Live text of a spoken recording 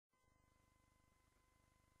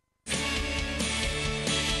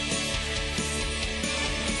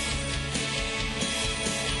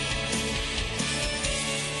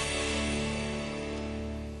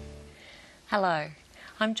Hello,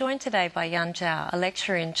 I'm joined today by Yan Zhao, a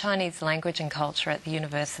lecturer in Chinese language and culture at the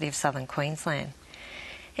University of Southern Queensland.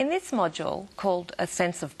 In this module, called A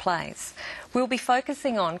Sense of Place, we'll be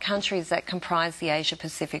focusing on countries that comprise the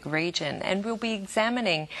Asia-Pacific region, and we'll be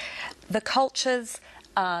examining the cultures,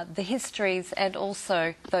 the histories, and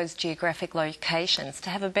also those geographic locations to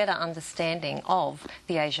have a better understanding of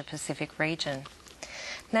the Asia-Pacific region.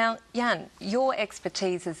 Now, Yan, your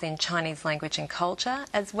expertise is in Chinese language and culture,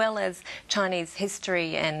 as well as Chinese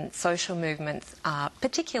history and social movements,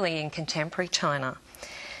 particularly in contemporary China.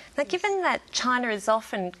 Now, given that China is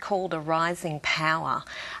often called a rising power,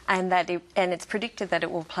 and it's predicted that it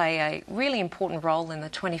will play a really important role in the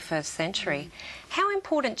 21st century, how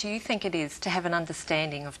important do you think it is to have an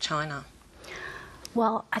understanding of China?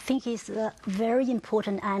 Well, I think it's very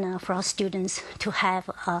important, Anna, for our students to have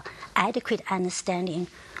an adequate understanding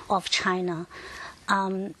of China.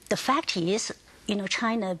 The fact is,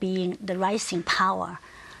 China being the rising power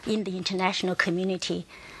in the international community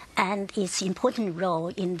and its important role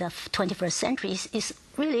in the 21st century is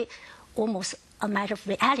really almost a matter of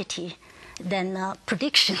reality than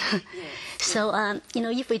prediction. Yes. So,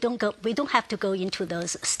 if we don't have to go into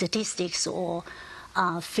those statistics or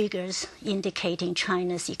figures indicating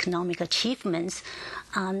China's economic achievements,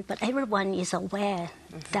 but everyone is aware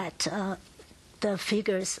that the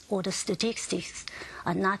figures or the statistics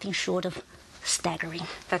are nothing short of staggering.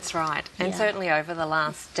 That's right. And certainly over the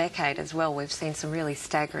last decade as well, we've seen some really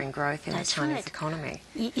staggering growth in the Chinese economy.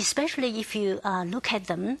 Especially if you look at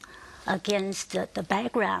them against the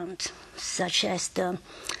background, such as the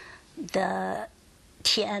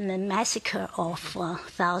Tiananmen massacre of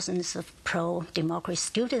thousands of pro-democracy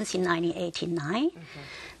students in 1989,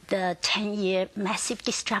 the 10-year massive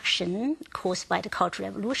destruction caused by the Cultural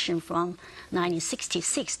Revolution from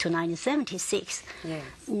 1966 to 1976. Yes.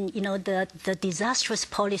 The disastrous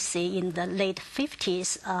policy in the late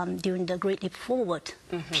 50s during the Great Leap Forward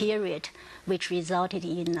period, which resulted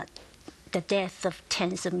in the death of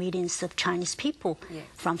tens of millions of Chinese people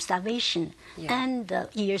from starvation, and the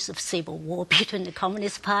years of civil war between the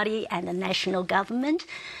Communist Party and the national government.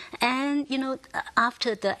 And,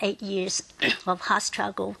 after the 8 years of hard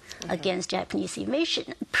struggle against Japanese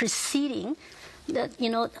invasion, preceding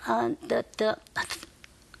the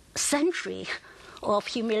century of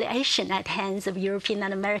humiliation at hands of European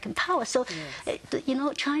and American power. So,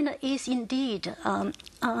 China is indeed a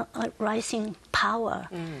rising power,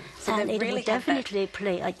 so and it really will definitely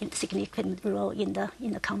play a significant role in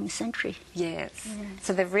the coming century. Yes.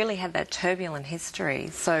 So they've really had that turbulent history.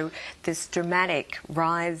 So this dramatic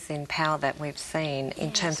rise in power that we've seen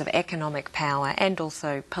in terms of economic power and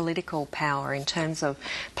also political power in terms of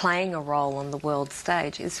playing a role on the world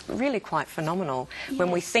stage is really quite phenomenal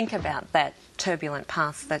when we think about that turbulent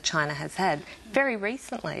past that China has had very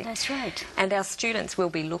recently. That's right. And our students will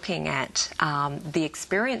be looking at the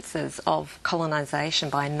experiences of colonisation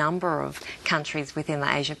by a number of countries within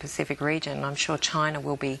the Asia-Pacific region. I'm sure China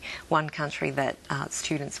will be one country that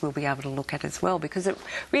students will be able to look at as well, because it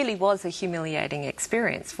really was a humiliating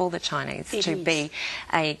experience for the Chinese to be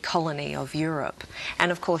a colony of Europe.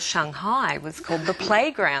 And of course Shanghai was called the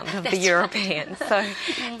playground of the Europeans. So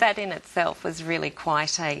that in itself was really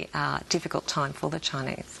quite a difficult time for the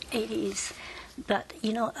Chinese. It is. But,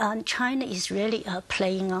 China is really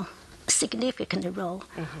playing a significant role.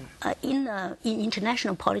 In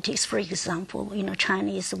international politics, for example,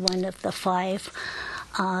 China is one of the 5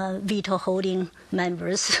 veto-holding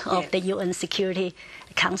members of the UN Security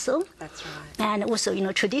Council. That's right. And also,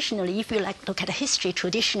 traditionally, if you look at the history,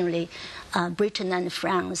 traditionally, Britain and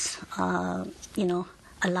France,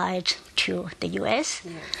 allied to the US.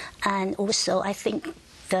 Yes. And also, I think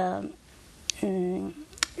the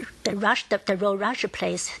role Russia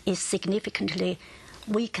plays is significantly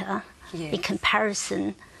weaker in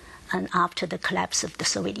comparison and after the collapse of the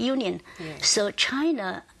Soviet Union. Yes. So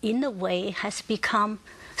China, in a way, has become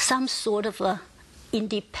some sort of a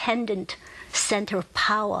independent center of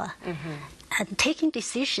power and taking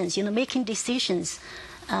decisions, making decisions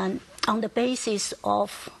on the basis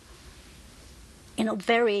of,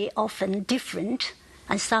 very often different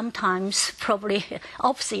and sometimes probably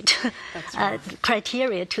opposite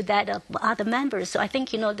criteria to that of other members. So I think,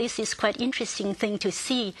 this is quite interesting thing to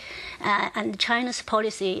see. And China's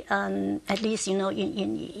policy, at least,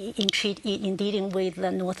 in dealing with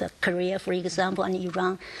North Korea, for example, and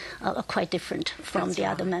Iran, are quite different from the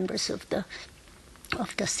other members of the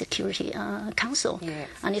Security Council. Yes.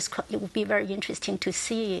 And it will be very interesting to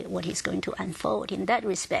see what is going to unfold in that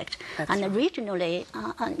respect. And regionally,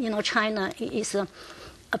 China is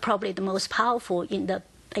probably the most powerful in the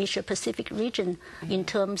Asia Pacific region in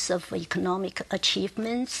terms of economic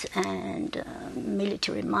achievements and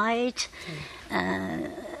military might.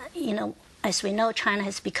 You know, as we know, China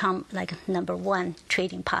has become like #1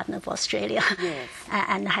 trading partner for Australia, yes.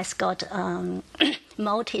 and has got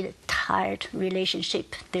multi-tiered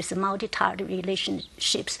relationship. There's a multi-tiered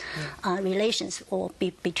relationships, relations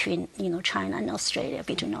between China and Australia,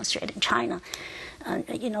 between Australia and China,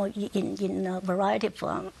 in a variety of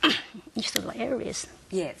sort of areas.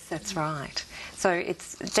 Yes, that's right. So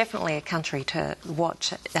it's definitely a country to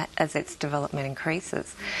watch as its development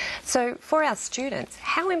increases. So for our students,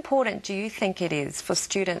 how important do you think it is for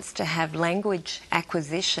students to have language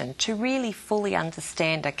acquisition to really fully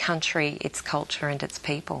understand a country, its culture and its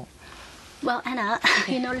people? Well, Anna,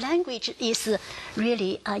 language is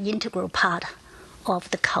really an integral part of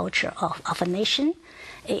the culture of a nation.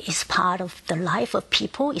 It's part of the life of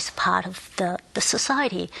people. It's part of the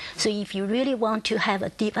society. So if you really want to have a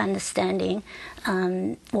deep understanding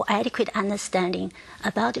or adequate understanding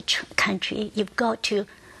about the country, you've got to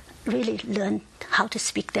really learn how to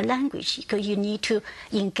speak the language, because you need to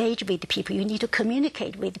engage with people. You need to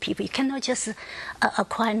communicate with people. You cannot just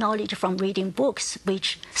acquire knowledge from reading books,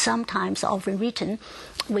 which sometimes are often written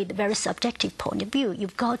with a very subjective point of view.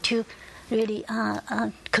 You've got to really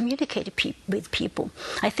communicate with people.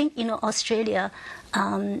 I think Australia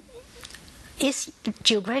is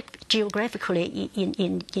geographically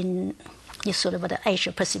in sort of the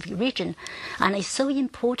Asia Pacific region, and it's so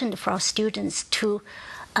important for our students to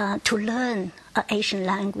learn an Asian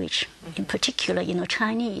language, in particular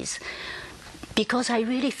Chinese, because I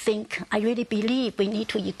really believe we need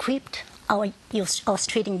to equip our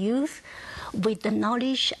Australian youth with the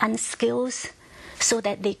knowledge and skills so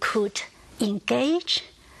that they could engage,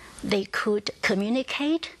 they could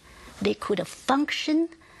communicate, they could function,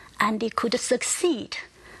 and they could succeed,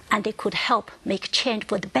 and they could help make change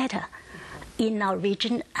for the better in our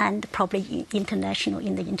region and probably in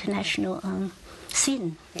the international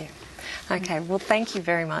scene. Yeah. Okay, well, thank you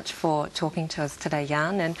very much for talking to us today,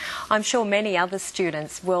 Yan, and I'm sure many other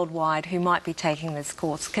students worldwide who might be taking this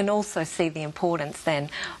course can also see the importance then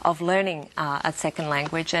of learning a second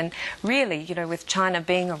language, and really, with China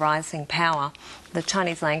being a rising power, the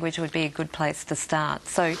Chinese language would be a good place to start.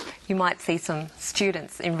 So you might see some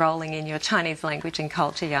students enrolling in your Chinese language and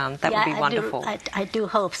culture, Yan. That would be wonderful. I do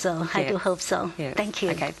hope so. Yes. I do hope so. Yes. Thank you.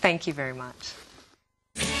 Okay, thank you very much.